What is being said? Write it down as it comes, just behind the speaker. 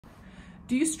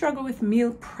Do you struggle with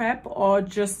meal prep or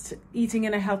just eating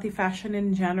in a healthy fashion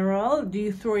in general? Do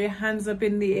you throw your hands up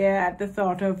in the air at the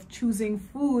thought of choosing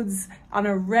foods on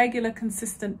a regular,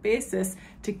 consistent basis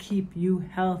to keep you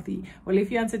healthy? Well, if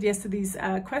you answered yes to these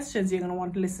questions, you're going to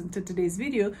want to listen to today's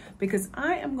video, because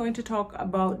I am going to talk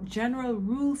about general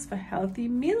rules for healthy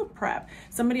meal prep.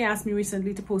 Somebody asked me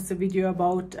recently to post a video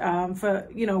about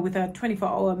with a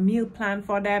 24-hour meal plan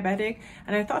for diabetic,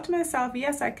 and I thought to myself,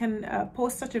 yes, I can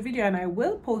post such a video, and I will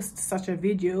post such a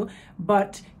video,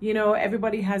 but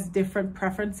everybody has different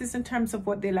preferences in terms of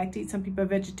what they like to eat. Some people are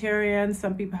vegetarian,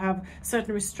 some people have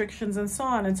certain restrictions and so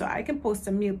on, and so I can post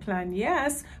a meal plan,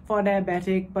 yes, for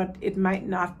diabetic, but it might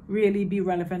not really be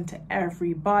relevant to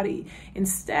everybody.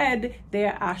 Instead,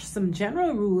 there are some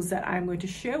general rules that I'm going to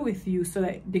share with you, so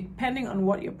that depending on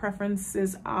what your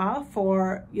preferences are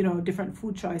for different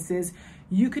food choices,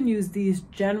 you can use these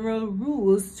general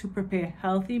rules to prepare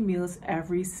healthy meals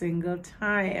every single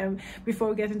time. Before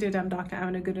we get into it, I'm Dr.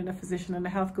 Amina, a physician and a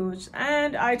health coach,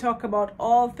 and I talk about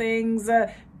all things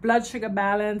blood sugar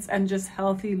balance and just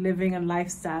healthy living and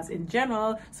lifestyles in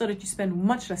general, so that you spend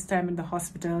much less time in the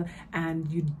hospital and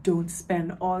you don't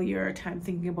spend all your time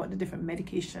thinking about the different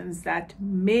medications that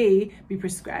may be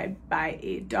prescribed by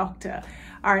a doctor.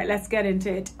 All right, let's get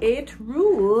into it. 8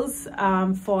 rules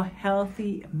for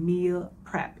healthy meal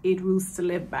prep. 8 rules to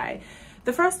live by.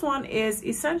 The first one is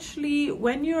essentially,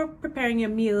 when you're preparing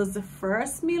your meals, the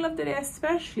first meal of the day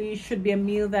especially should be a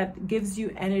meal that gives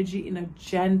you energy in a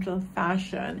gentle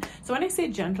fashion. So when I say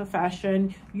gentle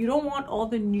fashion, you don't want all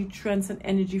the nutrients and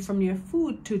energy from your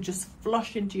food to just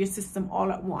flush into your system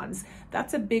all at once.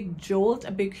 That's a big jolt,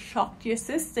 a big shock to your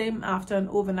system after an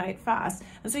overnight fast.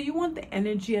 And so you want the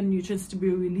energy and nutrients to be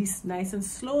released nice and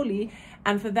slowly.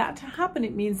 And for that to happen,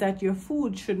 it means that your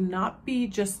food should not be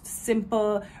just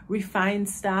simple refined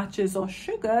starches or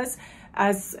sugars,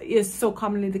 as is so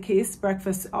commonly the case.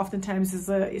 Breakfast oftentimes is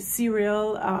a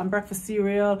cereal, breakfast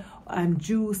cereal and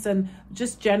juice, and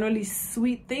just generally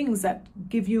sweet things that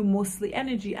give you mostly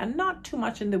energy and not too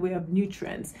much in the way of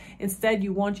nutrients. Instead,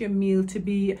 you want your meal to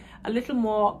be a little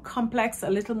more complex, a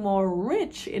little more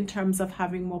rich in terms of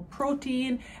having more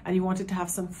protein, and you want it to have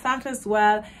some fat as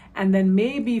well. And then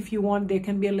maybe if you want, there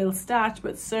can be a little starch,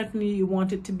 but certainly you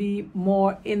want it to be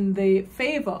more in the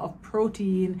favor of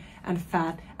protein and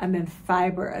fat, and then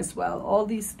fiber as well. All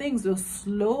these things will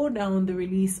slow down the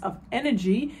release of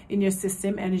energy in your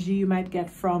system, energy you might get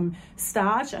from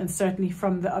starch and certainly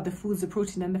from the other foods, the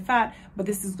protein and the fat, but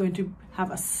this is going to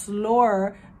have a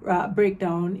slower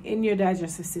breakdown in your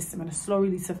digestive system and a slow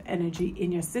release of energy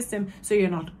in your system, so you're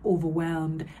not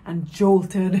overwhelmed and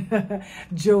jolted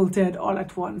all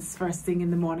at once first thing in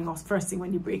the morning or first thing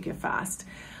when you break your fast.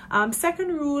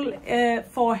 Second rule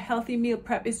for healthy meal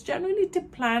prep is generally to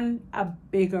plan a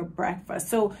bigger breakfast.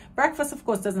 So breakfast, of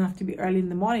course, doesn't have to be early in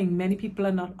the morning. Many people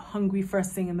are not hungry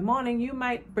first thing in the morning. You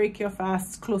might break your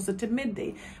fast closer to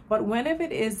midday. But whenever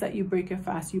it is that you break your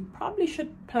fast, you probably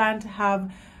should plan to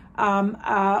have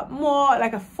more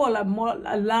like a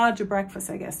larger breakfast,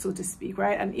 I guess, so to speak,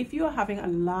 right? And if you're having a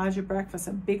larger breakfast,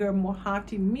 a bigger, more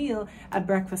hearty meal at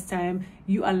breakfast time,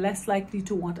 you are less likely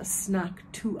to want a snack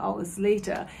 2 hours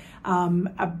later.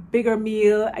 A bigger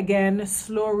meal, again,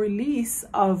 slow release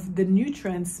of the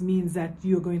nutrients means that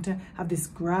you're going to have this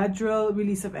gradual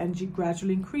release of energy, gradual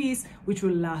increase, which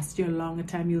will last you a longer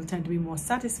time. You'll tend to be more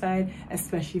satisfied,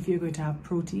 especially if you're going to have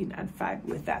protein and fiber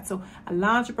with that. So a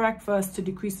large breakfast to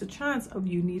decrease the chance of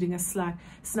you needing a snack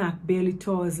barely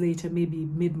 2 hours later, maybe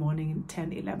mid-morning,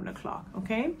 10, 11 o'clock,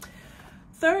 okay?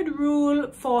 Third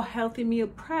rule for healthy meal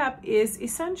prep is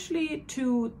essentially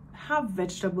to have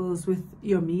vegetables with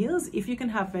your meals. If you can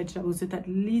have vegetables with at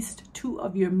least 2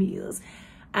 of your meals,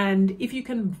 and if you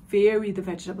can vary the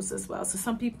vegetables as well. So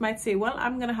some people might say, well,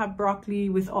 I'm going to have broccoli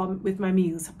with my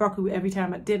meals, broccoli every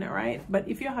time at dinner, right? But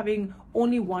if you're having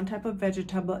only one type of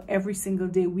vegetable every single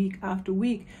day, week after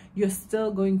week, you're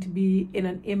still going to be in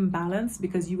an imbalance,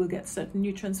 because you will get certain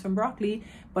nutrients from broccoli,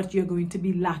 but you're going to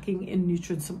be lacking in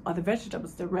nutrients from other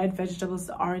vegetables, the red vegetables,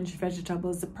 the orange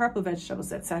vegetables, the purple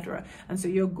vegetables, etc. And so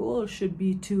your goal should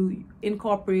be to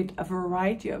incorporate a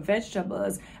variety of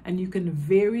vegetables, and you can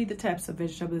vary the types of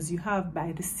vegetables you have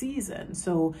by the season.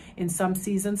 So in some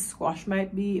seasons, squash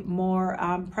might be more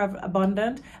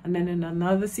abundant, and then in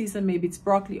another season, maybe it's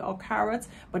broccoli or carrots,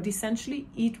 but essentially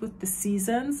eat with the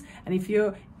seasons. And if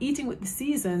you're eating with the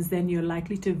seasons, then you're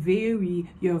likely to vary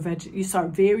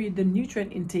vary the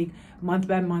nutrient intake month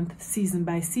by month, season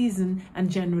by season, and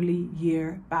generally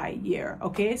year by year.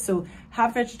 Okay, so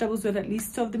have vegetables with at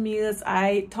least 2 of the meals.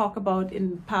 I talk about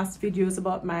in past videos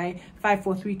about my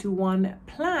 5-4-3-2-1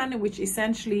 plan, which essentially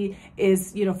essentially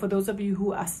is, you know, for those of you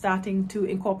who are starting to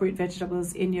incorporate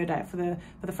vegetables in your diet for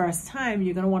the first time,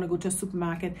 you're going to want to go to a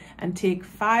supermarket and take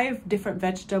 5 different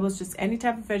vegetables, just any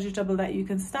type of vegetable that you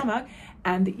can stomach.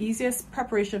 And the easiest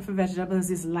preparation for vegetables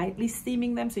is lightly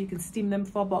steaming them. So you can steam them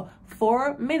for about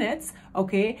 4 minutes,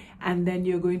 okay? And then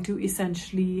you're going to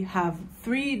essentially have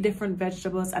 3 different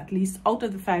vegetables, at least out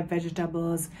of the 5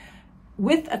 vegetables,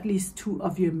 with at least 2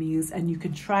 of your meals. And you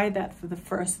can try that for the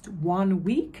first 1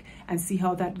 week and see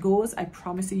how that goes. I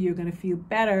promise you, you're going to feel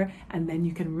better, and then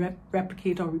you can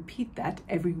replicate or repeat that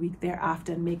every week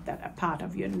thereafter and make that a part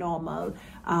of your normal,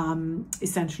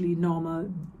 essentially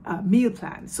normal meal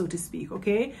plan, so to speak,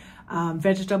 okay?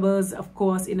 Vegetables, of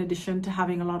course, in addition to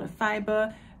having a lot of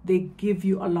fiber, they give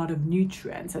you a lot of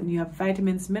nutrients, and you have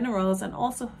vitamins, minerals, and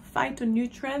also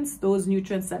phytonutrients, those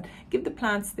nutrients that give the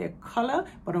plants their color,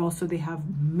 but also they have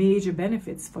major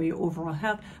benefits for your overall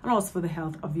health and also for the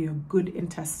health of your good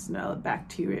intestinal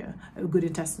bacteria, good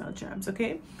intestinal germs,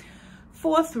 okay?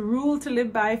 4th rule to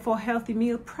live by for healthy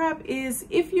meal prep is,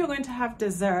 if you're going to have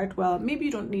dessert, well, maybe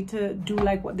you don't need to do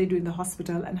like what they do in the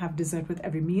hospital and have dessert with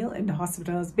every meal. In the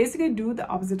hospitals, basically do the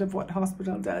opposite of what the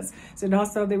hospital does. So in the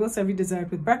hospital, they will serve you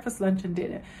dessert with breakfast, lunch, and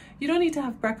dinner. You don't need to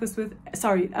have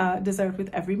dessert with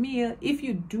every meal. If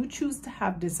you do choose to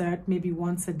have dessert maybe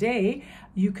once a day,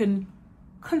 you can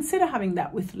consider having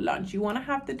that with lunch. You want to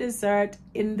have the dessert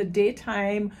in the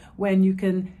daytime when you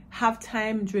can have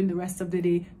time during the rest of the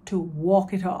day to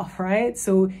walk it off, right?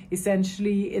 So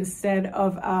essentially, instead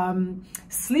of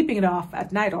sleeping it off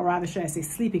at night, or rather should I say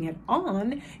sleeping it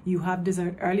on, you have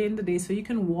dessert early in the day so you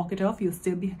can walk it off. You'll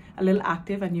still be a little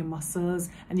active, and your muscles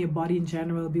and your body in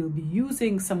general will be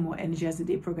using some more energy as the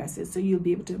day progresses. So you'll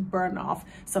be able to burn off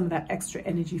some of that extra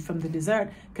energy from the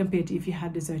dessert, compared to if you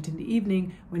had dessert in the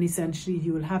evening, when essentially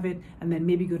you will have it and then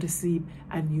maybe go to sleep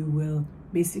and you will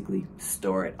basically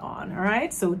store it on. All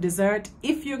right, so dessert,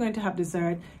 if you're going to have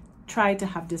dessert, try to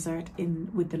have dessert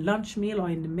with the lunch meal or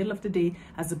in the middle of the day,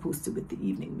 as opposed to with the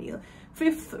evening meal.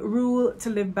 5th rule to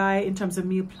live by in terms of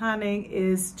meal planning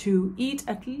is to eat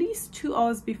at least 2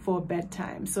 hours before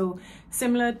bedtime. So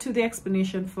similar to the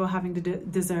explanation for having the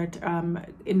dessert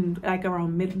in like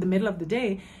around the middle of the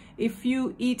day, if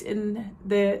you eat in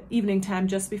the evening time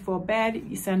just before bed,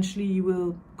 essentially you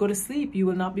will go to sleep. You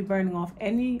will not be burning off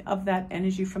any of that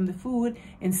energy from the food.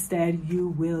 Instead, you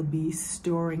will be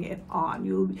storing it on.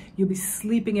 You'll be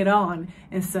sleeping it on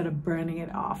instead of burning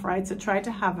it off, right? So try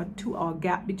to have a 2-hour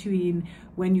gap between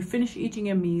when you finish eating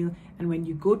your meal and when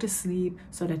you go to sleep,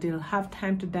 so that it'll have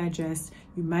time to digest.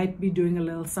 You might be doing a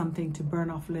little something to burn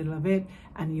off a little of it,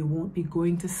 and you won't be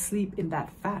going to sleep in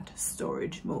that fat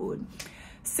storage mode.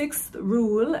 6th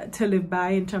rule to live by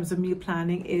in terms of meal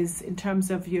planning is in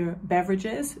terms of your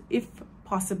beverages. If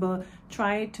possible,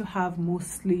 try to have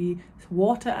mostly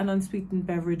water and unsweetened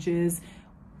beverages.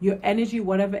 Your energy,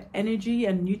 whatever energy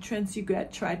and nutrients you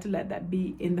get, try to let that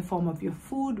be in the form of your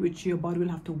food, which your body will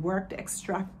have to work to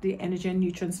extract the energy and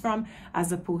nutrients from,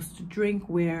 as opposed to drink,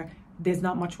 where there's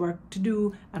not much work to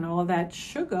do, and all that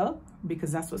sugar,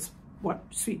 because that's what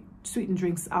sweetened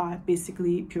drinks are,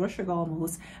 basically pure sugar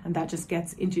almost, and that just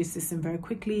gets into your system very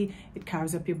quickly. It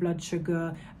carries up your blood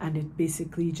sugar, and it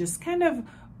basically just kind of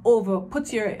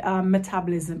puts your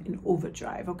metabolism in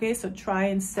overdrive. Okay, so try,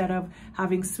 instead of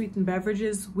having sweetened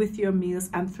beverages with your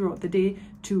meals and throughout the day,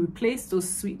 to replace those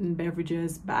sweetened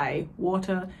beverages by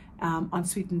water,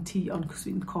 unsweetened tea,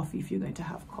 unsweetened coffee if you're going to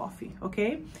have coffee.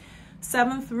 Okay.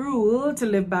 7th rule to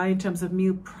live by in terms of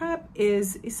meal prep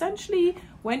is essentially,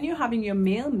 when you're having your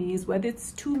meals, whether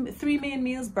it's 3 main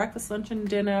meals, breakfast, lunch, and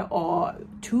dinner, or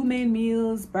 2 main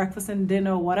meals, breakfast and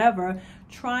dinner, whatever,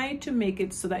 try to make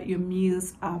it so that your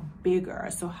meals are bigger.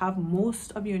 So have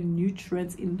most of your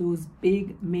nutrients in those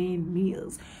big main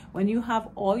meals. When you have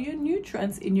all your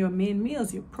nutrients in your main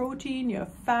meals, your protein, your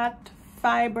fat,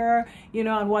 fiber, you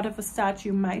know, and whatever starch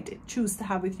you might choose to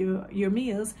have with your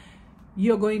meals,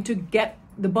 you're going to get,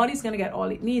 the body's going to get all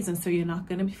it needs, and so you're not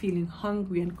going to be feeling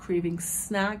hungry and craving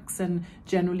snacks and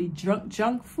generally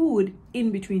junk food in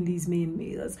between these main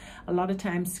meals. A lot of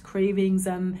times cravings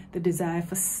and the desire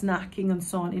for snacking and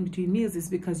so on in between meals is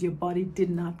because your body did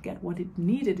not get what it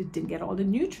needed. It didn't get all the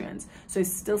nutrients, so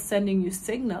it's still sending you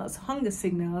signals, hunger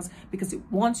signals, because it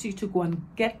wants you to go and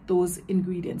get those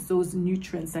ingredients, those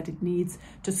nutrients that it needs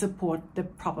to support the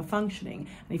proper functioning.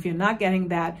 And if you're not getting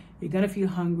that, you're going to feel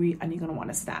hungry and you're going to want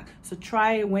to snack. So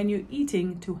try, when you're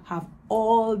eating, to have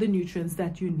all the nutrients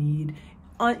that you need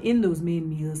in those main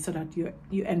meals, so that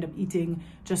you end up eating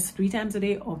just 3 times a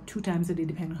day or 2 times a day,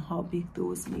 depending on how big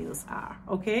those meals are.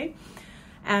 Okay.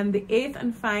 And the 8th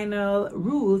and final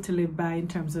rule to live by in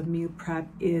terms of meal prep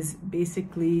is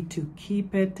basically to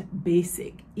keep it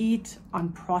basic. Eat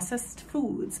unprocessed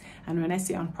foods. And when I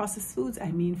say unprocessed foods,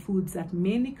 I mean foods that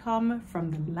mainly come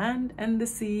from the land and the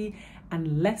sea,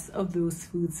 and less of those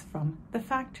foods from the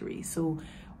factory. So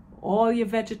all your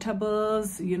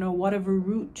vegetables, you know, whatever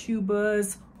root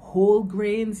tubers, whole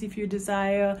grains if you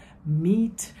desire,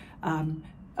 meat,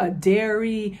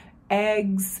 dairy,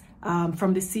 eggs.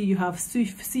 From the sea, you have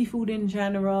seafood in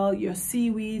general, your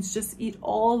seaweeds. Just eat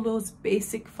all those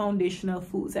basic foundational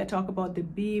foods. I talk about the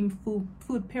Beam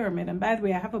food pyramid. And by the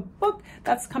way, I have a book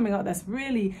that's coming out that's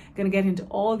really going to get into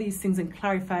all these things and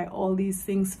clarify all these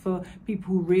things for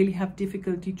people who really have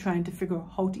difficulty trying to figure out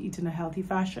how to eat in a healthy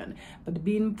fashion. But the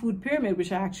Beam food pyramid,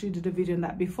 which I actually did a video on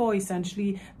that before,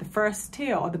 essentially the first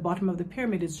tier or the bottom of the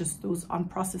pyramid is just those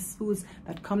unprocessed foods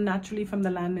that come naturally from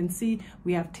the land and sea.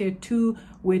 We have tier 2,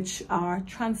 which are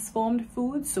transformed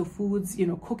foods, so foods, you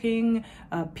know, cooking,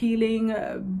 peeling,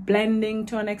 blending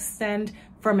to an extent,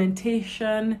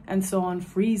 fermentation, and so on,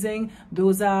 freezing.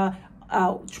 Those are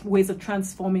ways of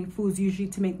transforming foods, usually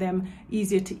to make them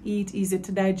easier to eat, easier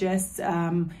to digest,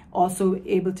 also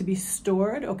able to be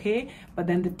stored, okay? But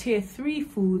then the tier 3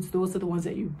 foods, those are the ones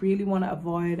that you really want to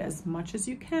avoid as much as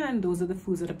you can. Those are the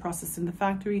foods that are processed in the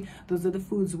factory. Those are the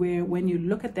foods where when you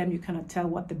look at them, you cannot tell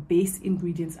what the base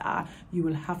ingredients are. You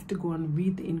will have to go and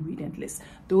read the ingredient list.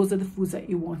 Those are the foods that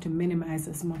you want to minimize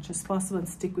as much as possible and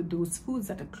stick with those foods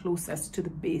that are closest to the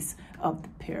base of the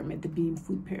pyramid, the Beam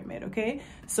food pyramid, okay?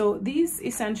 So these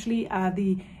essentially are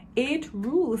the 8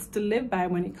 rules to live by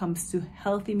when it comes to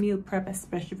healthy meal prep,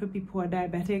 especially for people who are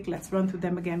diabetic. Let's run through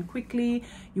them again quickly.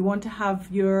 You want to have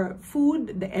your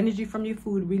food, the energy from your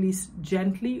food, released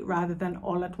gently rather than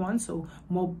all at once. So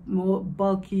more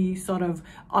bulky, sort of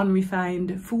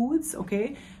unrefined foods,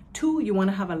 okay? 2, you want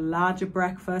to have a larger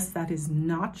breakfast that is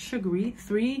not sugary.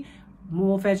 3,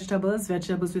 more vegetables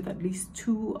with at least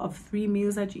 2 of 3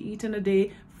 meals that you eat in a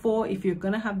day. 4, if you're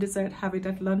gonna have dessert, have it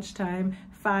at lunchtime.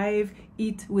 5,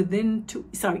 eat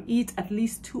at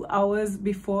least 2 hours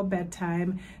before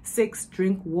bedtime. 6,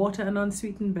 drink water and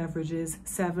unsweetened beverages.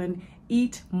 7,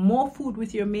 eat more food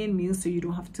with your main meal so you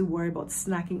don't have to worry about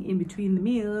snacking in between the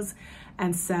meals.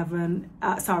 And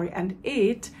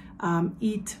 8,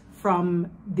 eat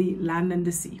from the land and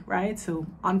the sea, right? So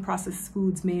unprocessed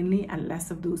foods mainly, and less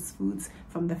of those foods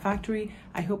from the factory.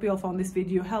 I hope you all found this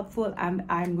video helpful, and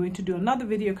I'm going to do another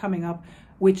video coming up,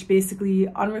 which basically,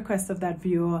 on request of that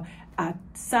viewer, a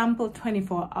sample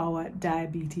 24-hour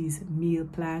diabetes meal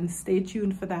plan. Stay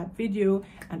tuned for that video,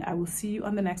 and I will see you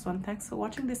on the next one. Thanks for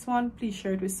watching this one. Please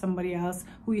share it with somebody else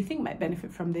who you think might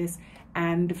benefit from this.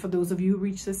 And for those of you who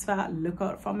reached this far, look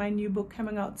out for my new book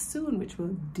coming out soon, which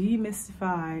will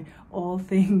demystify all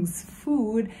things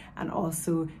food and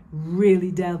also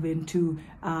really delve into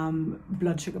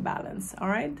blood sugar balance. All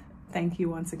right, thank you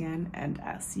once again, and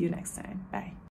I'll see you next time. Bye.